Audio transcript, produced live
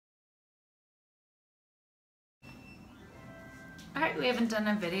Alright, we haven't done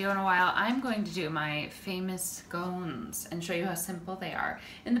a video in a while. I'm going to do my famous scones and show you how simple they are.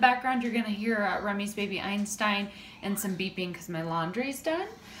 In the background you're going to hear Remy's baby Einstein and some beeping because my laundry's done.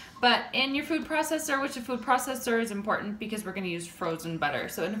 But in your food processor, which a food processor is important because we're going to use frozen butter.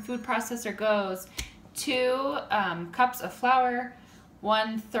 So in a food processor goes 2 cups of flour,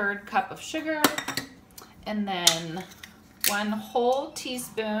 1/3 cup of sugar, and then 1 whole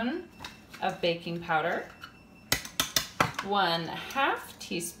teaspoon of baking powder, 1/2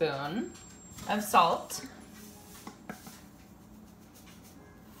 teaspoon of salt,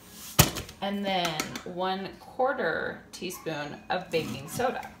 and then 1/4 teaspoon of baking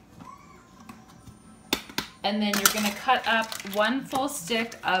soda. And then you're gonna cut up 1 full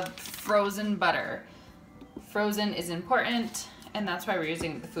stick of frozen butter. Frozen is important, and that's why we're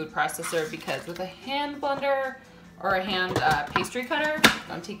using the food processor, because with a hand blender or a hand pastry cutter, it's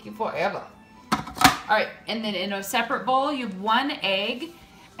gonna take you forever. All right, and then in a separate bowl, you have 1 egg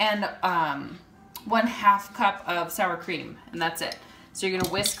and 1/2 cup of sour cream, and that's it. So you're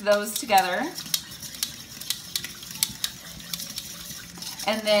gonna whisk those together.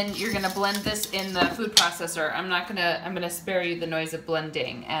 And then you're gonna blend this in the food processor. I'm gonna spare you the noise of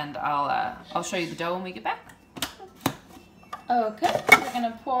blending, and I'll show you the dough when we get back. Okay, we're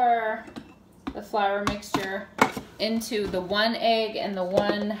gonna pour the flour mixture into the 1 egg and the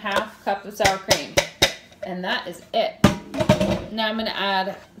 1/2 cup of sour cream. And that is it. Now I'm gonna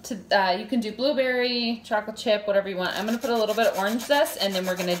add to, you can do blueberry, chocolate chip, whatever you want. I'm gonna put a little bit of orange zest, and then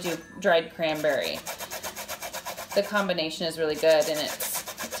we're gonna do dried cranberry. The combination is really good, and it's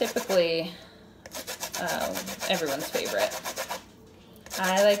typically everyone's favorite.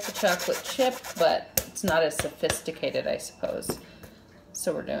 I like the chocolate chip, but it's not as sophisticated, I suppose.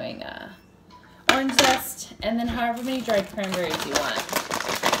 So we're doing orange zest, and then however many dried cranberries you want.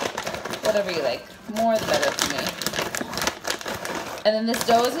 Whatever you like. More the better for me. And then this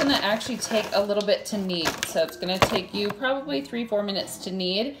dough is gonna actually take a little bit to knead. So it's gonna take you probably 3-4 minutes to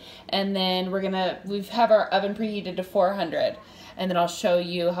knead. And then we have our oven preheated to 400. And then I'll show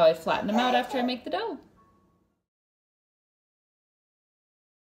you how I flatten them out after I make the dough.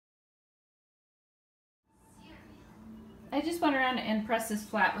 I just went around and pressed this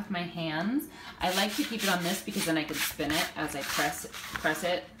flat with my hands. I like to keep it on this because then I can spin it as I press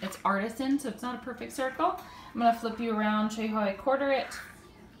it. It's artisan, so it's not a perfect circle. I'm gonna flip you around, show you how I quarter it.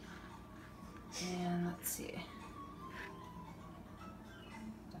 And let's see.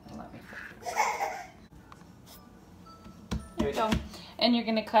 Let me flip it. There we go. And you're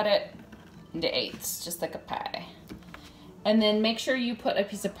gonna cut it into 8s, just like a pie. And then make sure you put a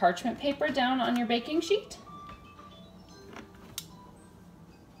piece of parchment paper down on your baking sheet.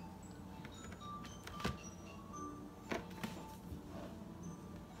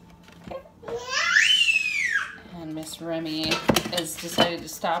 Miss Remy has decided to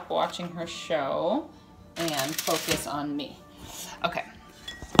stop watching her show and focus on me. Okay.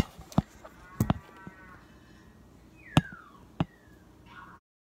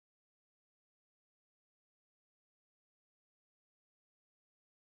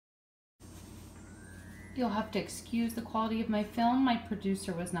 You'll have to excuse the quality of my film. My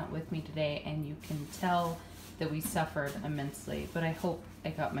producer was not with me today, and you can tell that we suffered immensely, but I hope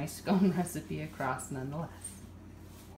I got my scone recipe across nonetheless.